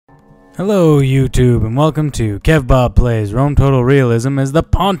Hello YouTube and welcome to Kevbob Plays Rome Total Realism as the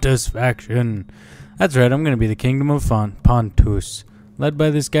Pontus faction. That's right, I'm going to be the Kingdom of Pontus, led by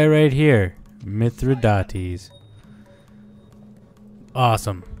this guy right here, Mithridates.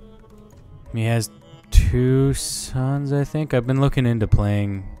 Awesome. He has 2 sons, I think. I've been looking into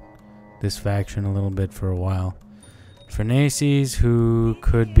playing this faction a little bit for a while. Pharnaces, who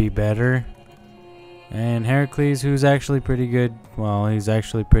could be better. And Heracles, who's actually pretty good. Well, he's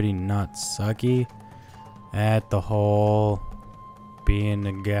actually pretty not sucky at the whole being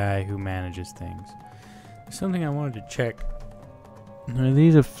the guy who manages things. There's something I wanted to check. Are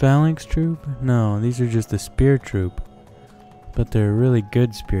these a phalanx troop? No, these are just a spear troop. But they're a really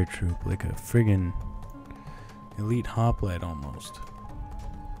good spear troop, like a friggin' elite hoplite almost.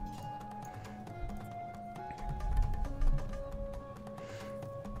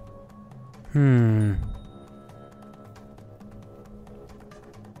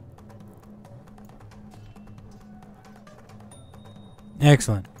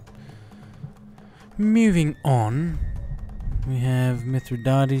 Excellent. Moving on, we have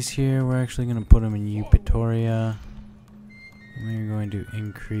Mithridates here. We're actually going to put him in Eupatoria. We're going to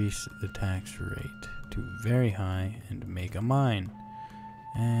increase the tax rate to very high and make a mine.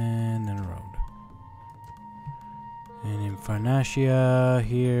 And then a road. And in Pharnacia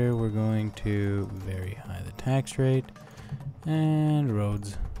here, we're going to very high the tax rate. And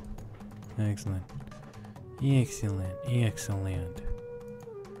roads. Excellent. Excellent. Excellent.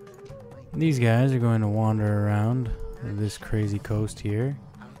 These guys are going to wander around this crazy coast here.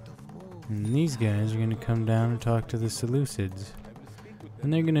 And these guys are going to come down and talk to the Seleucids.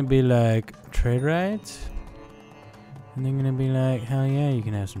 And they're going to be like, trade rights? And they're going to be like, hell yeah, you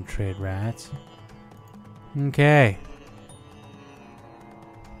can have some trade rights. Okay.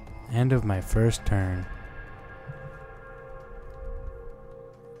 End of my first turn.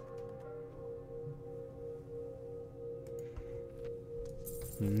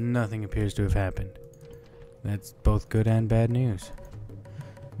 Nothing appears to have happened. That's both good and bad news.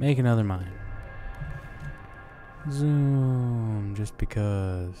 Make another mine. Zoom, just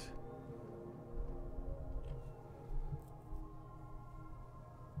because.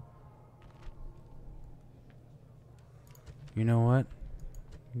 You know what?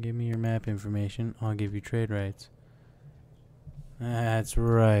 Give me your map information. I'll give you trade rights. That's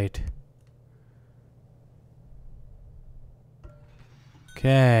right.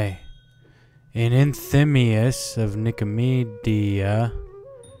 Okay. An Anthemius of Nicomedia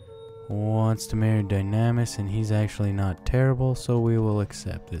wants to marry Dynamis, and he's actually not terrible, so we will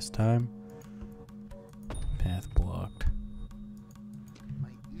accept this time. Path blocked.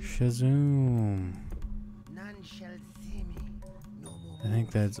 Shazoom. I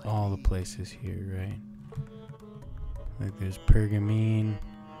think that's all the places here, right? Like there's Pergamene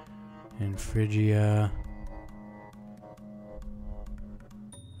and Phrygia.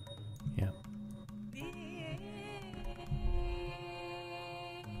 Yep.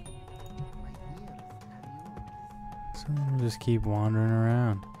 So we'll just keep wandering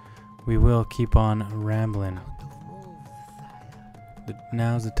around. We will keep on rambling.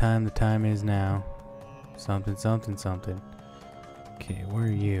 Now's the time is now. Something, something, something. Okay, where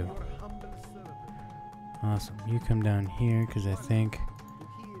are you? Awesome. You come down here because I think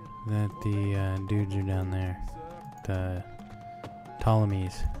that the dudes are down there. The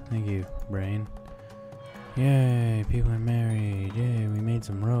Ptolemies. Thank you, brain. Yay, people are married. Yay, we made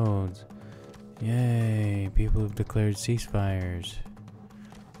some roads. Yay, people have declared ceasefires.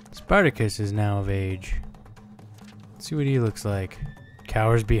 Spartacus is now of age. Let's see what he looks like.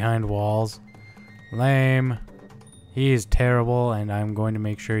 Cowers behind walls. Lame. He is terrible, and I'm going to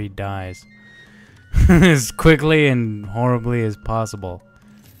make sure he dies as quickly and horribly as possible.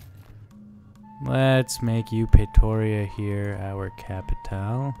 Let's make Eupatoria here our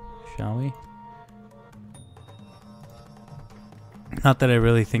capital, shall we? Not that I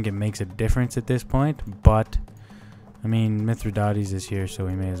really think it makes a difference at this point, but I mean, Mithridates is here, so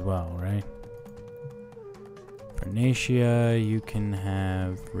we may as well, right? Pharnacia, you can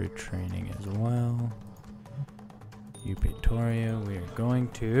have retraining as well. Eupatoria, we are going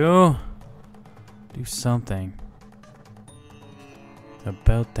to do something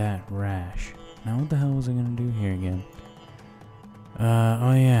about that rash. Now what the hell was I going to do here again?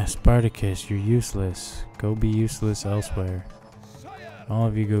 Oh yeah, Spartacus, you're useless. Go be useless elsewhere. All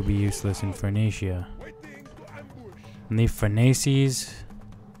of you go be useless in Pharnacia. And leave Pharnaces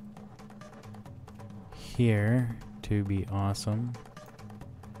here to be awesome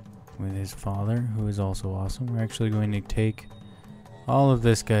with his father, who is also awesome. We're actually going to take all of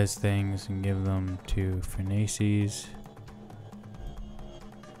this guy's things and give them to Pharnaces.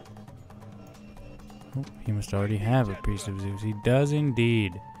 Oh, he must already have a priest of Zeus. He does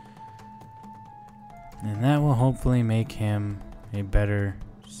indeed. And that will hopefully make him a better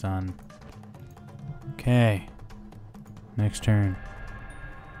son. Okay. Next turn.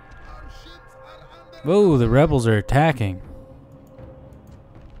 Whoa, the rebels are attacking.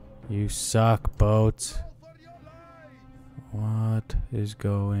 You suck, boats. What is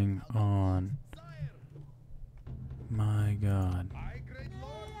going on? My God.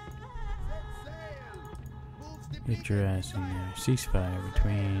 Get your ass in there. Ceasefire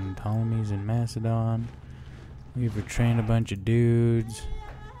between Ptolemies and Macedon. We've retrained a bunch of dudes.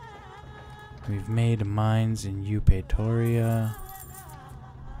 We've made mines in Eupatoria,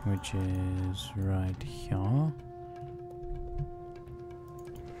 which is right here.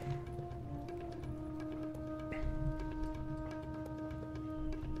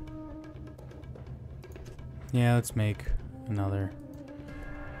 Yeah, let's make another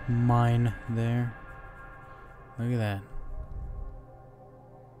mine there. Look at that.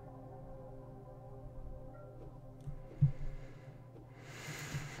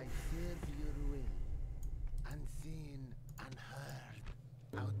 I serve your will, unseen, unheard,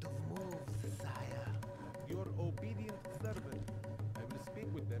 out of moves, sire. Your obedient servant. I will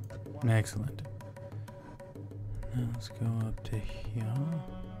speak with them at once. Excellent. Now let's go up to here.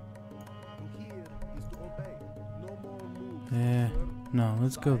 Here is to obey. No more moves. Yeah, no,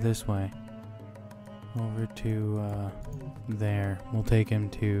 let's go this way. Over to there. We'll take him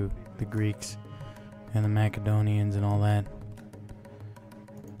to the Greeks and the Macedonians and all that.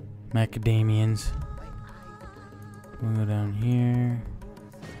 Macadamians. We'll go down here.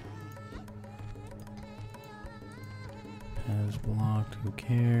 Paths blocked, who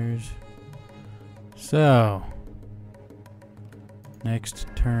cares? So, next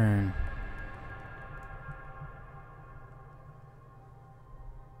turn.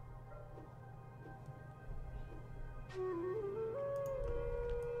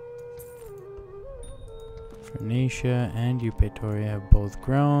 Phoenicia and Eupatoria have both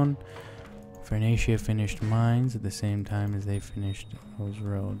grown. Phoenicia finished mines at the same time as they finished those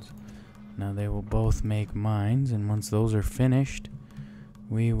roads. Now they will both make mines, and once those are finished,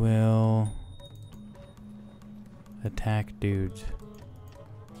 we will attack dudes.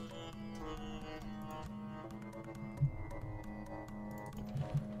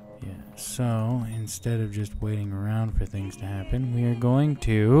 Yeah, so instead of just waiting around for things to happen, we are going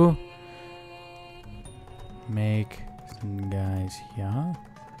to make some guys here.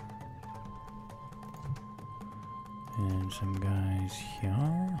 And some guys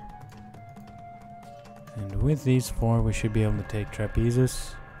here. And with these four, we should be able to take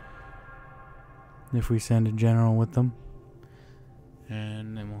Trapezus if we send a general with them.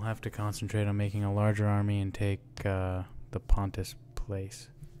 And then we'll have to concentrate on making a larger army and take the Pontus place.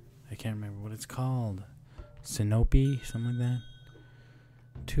 I can't remember what it's called. Sinope, something like that.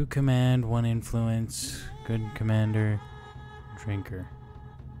 2 command, 1 influence, good commander, drinker.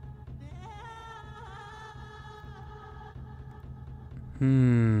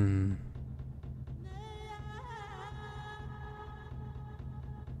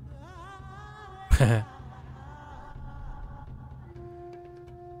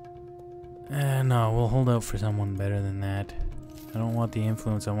 No, we'll hold out for someone better than that. I don't want the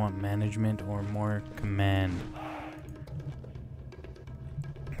influence, I want management or more command.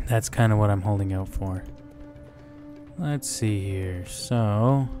 That's kind of what I'm holding out for. Let's see here.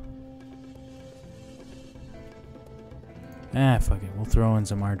 So, fuck it. We'll throw in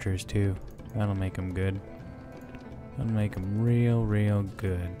some archers too. That'll make them good. That'll make them real, real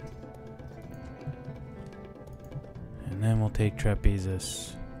good. And then we'll take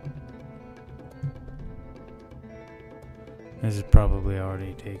Trapezus. This is probably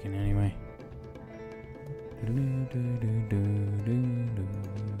already taken anyway.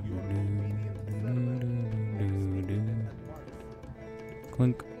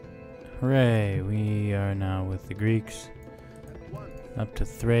 Clink. Hooray! We are now with the Greeks. Up to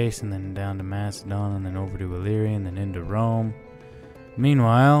Thrace and then down to Macedon and then over to Illyria and then into Rome.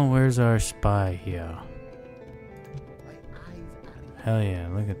 Meanwhile, where's our spy here? Hell yeah,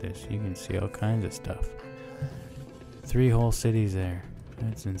 look at this. You can see all kinds of stuff. 3 whole cities there.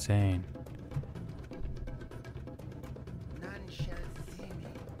 That's insane.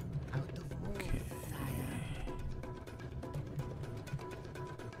 Okay.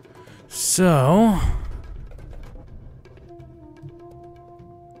 So,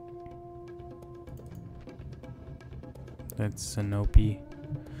 that's Sinope.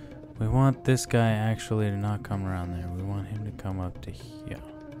 We want this guy actually to not come around there. We want him to come up to here.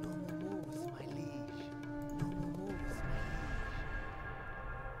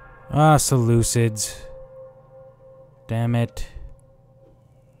 Ah, Seleucids. Damn it.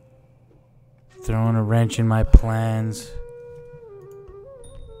 Throwing a wrench in my plans.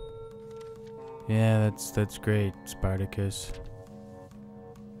 Yeah, that's great, Spartacus.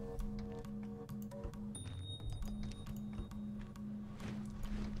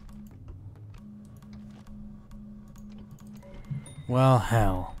 Well,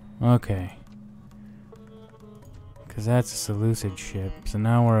 hell. Okay. Because that's a Seleucid ship. So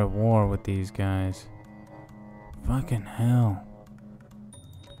now we're at war with these guys. Fucking hell.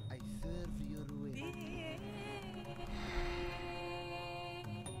 I serve your will.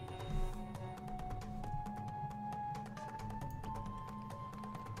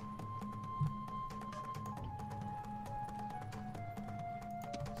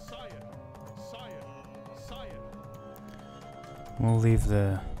 Sire, sire, sire. We'll leave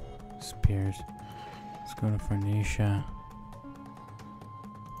the spears. Let's go to Phoenicia.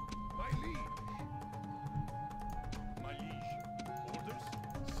 My liege. My liege. Orders,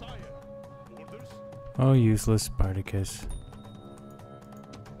 sire. Orders. Oh, useless Spartacus.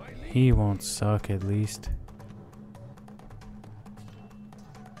 My liege. He won't suck, at least.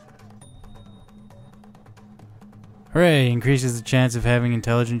 Hooray! Increases the chance of having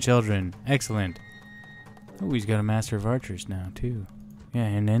intelligent children. Excellent. Oh, he's got a Master of Archers now, too. Yeah,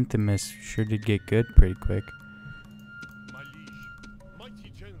 and Infamous sure did get good pretty quick. My liege. Mighty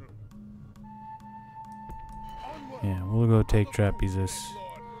general. Onward. Yeah, we'll go take Onward, Trapezus.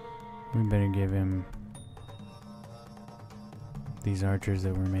 Lord. We better give him these archers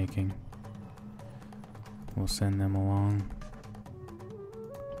that we're making. We'll send them along.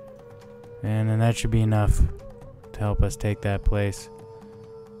 And then that should be enough to help us take that place.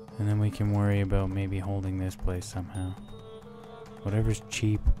 And then we can worry about maybe holding this place somehow. Whatever's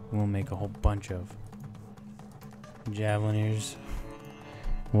cheap, we'll make a whole bunch of. Javelineers.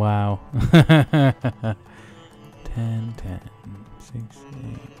 Wow. 10, 10, 6, 8.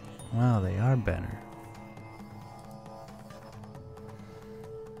 Wow, they are better.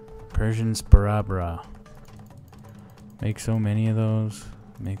 Persian Sparabra. Make so many of those.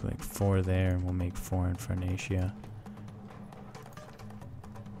 Make like 4 there, and we'll make 4 in Phoenicia.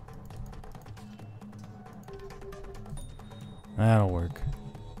 That'll work.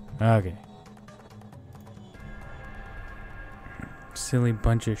 Okay. Silly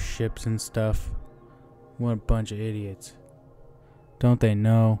bunch of ships and stuff. What a bunch of idiots. Don't they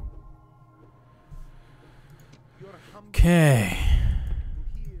know? Your humble Okay.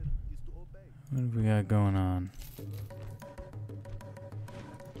 to hear is to obey. What have we got going on?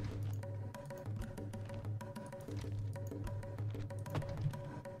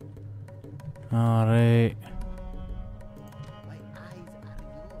 Alright. My eyes are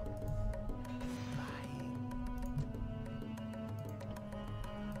yours. Spying.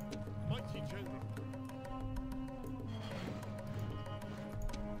 Mighty general.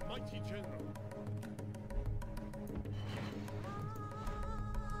 Mighty general.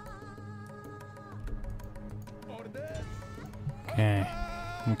 Orders. Okay.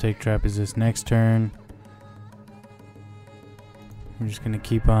 We'll take Trapezus next turn. We're just gonna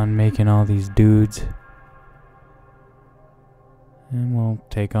keep on making all these dudes. And we'll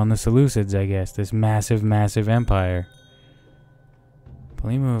take on the Seleucids, I guess. This massive, massive empire.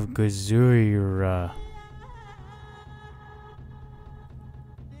 Polemo of Gazura.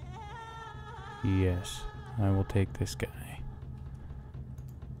 Yes, I will take this guy.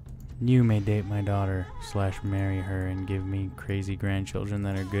 You may date my daughter / marry her and give me crazy grandchildren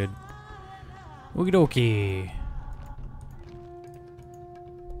that are good. Okie dokie.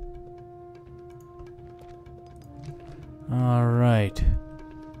 Alright.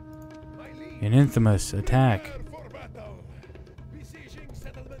 My liege. An infamous attack. Prepare for battle. Besieging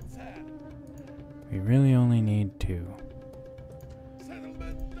settlement, sir. We really only need 2.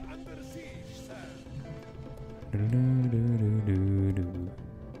 Settlement under siege, sir.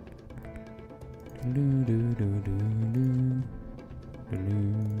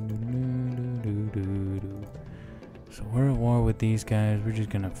 So we're at war with these guys. We're just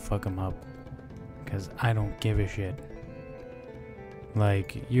gonna fuck them up. Because I don't give a shit.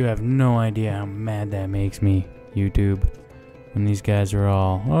 Like, you have no idea how mad that makes me, YouTube. When these guys are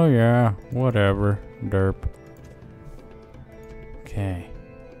all, oh yeah, whatever, derp. Okay.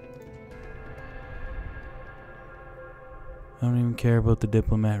 I don't even care about the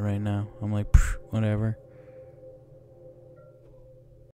diplomat right now. I'm like, whatever.